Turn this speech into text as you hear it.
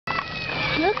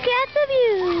Look at the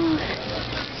view.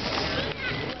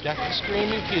 Got the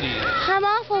screaming kitty. I'm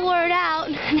awful wore out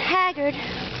and haggard.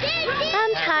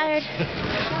 I'm tired.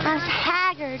 I'm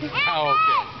haggard. Oh,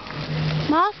 okay.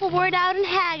 I'm awful wore out and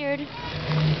haggard.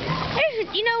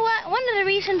 You know what? One of the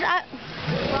reasons I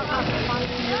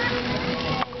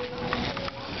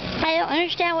don't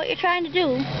understand what you're trying to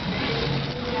do.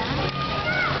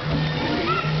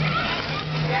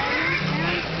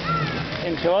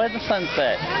 Enjoy the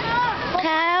sunset.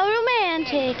 How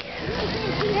romantic.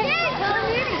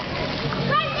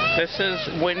 This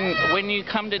is when you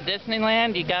come to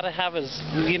Disneyland, you gotta have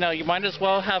you might as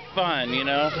well have fun, you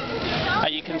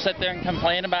can sit there and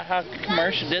complain about how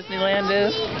commercial Disneyland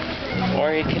is,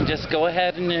 or you can just go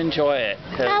ahead and enjoy it.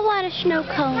 I want a snow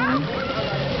cone.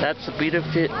 That's the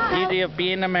beauty of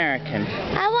being American.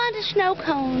 I want a snow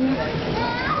cone.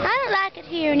 I don't like it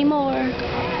here anymore.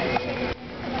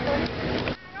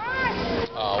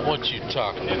 What you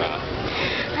talking about?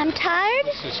 I'm tired.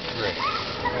 This is great.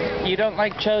 You don't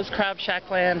like Joe's Crab Shack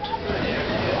Land?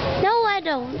 No, I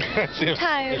don't. That's the I'm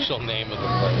tired. official name of the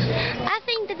place. I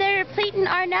think that they're depleting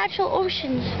our natural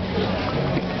oceans.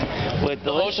 With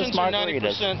delicious Oceans are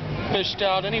margaritas. 90% fished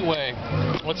out anyway.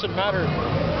 What's it matter?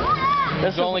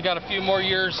 We've only got a few more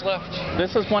years left.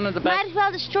 This is one of the best. Might as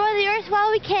well destroy the earth while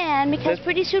we can, because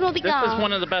pretty soon we'll be gone. This is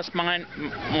one of the best wine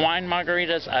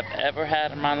margaritas I've ever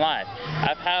had in my life.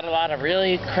 I've had a lot of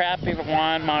really crappy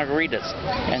wine margaritas,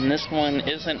 and this one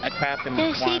isn't a crappy wine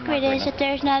margarita. The secret is that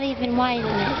there's not even wine in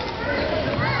it.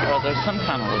 Well, there's some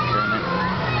kind of liquor in it,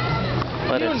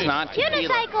 but it's not tequila.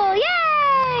 Unicycle!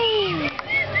 Yay!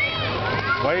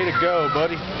 Way to go,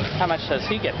 buddy. How much does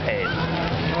he get paid?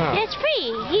 It's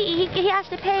free. He has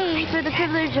to pay for the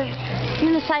privilege of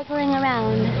unicycling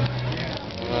around.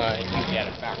 Alright, you get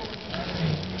it back.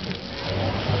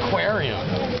 Aquarium.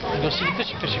 Go see the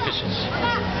fishes.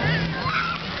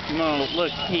 No,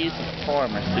 look, he's a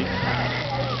performer, see?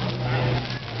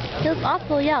 He looks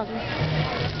awful young.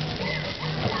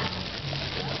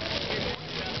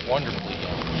 Wonderfully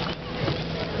young.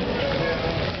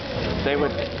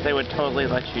 They would totally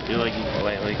let you do a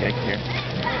ukulele gig here.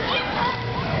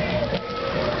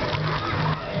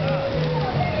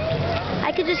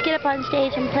 I could just get up on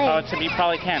stage and play. Oh, so you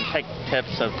probably can't take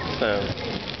tips, so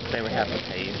they would have to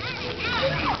pay you.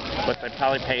 But they'd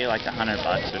probably pay you like $100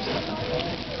 or something.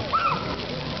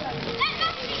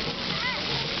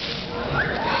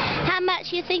 How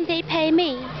much you think they'd pay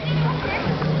me?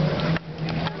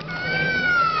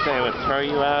 They would throw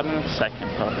you out in a second,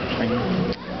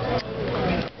 Puppetrina.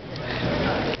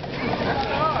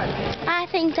 I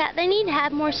think that they need to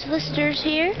have more solicitors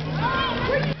here.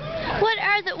 What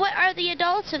are the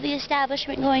adults of the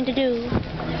establishment going to do?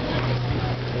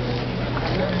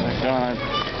 They're gonna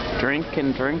drink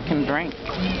and drink and drink.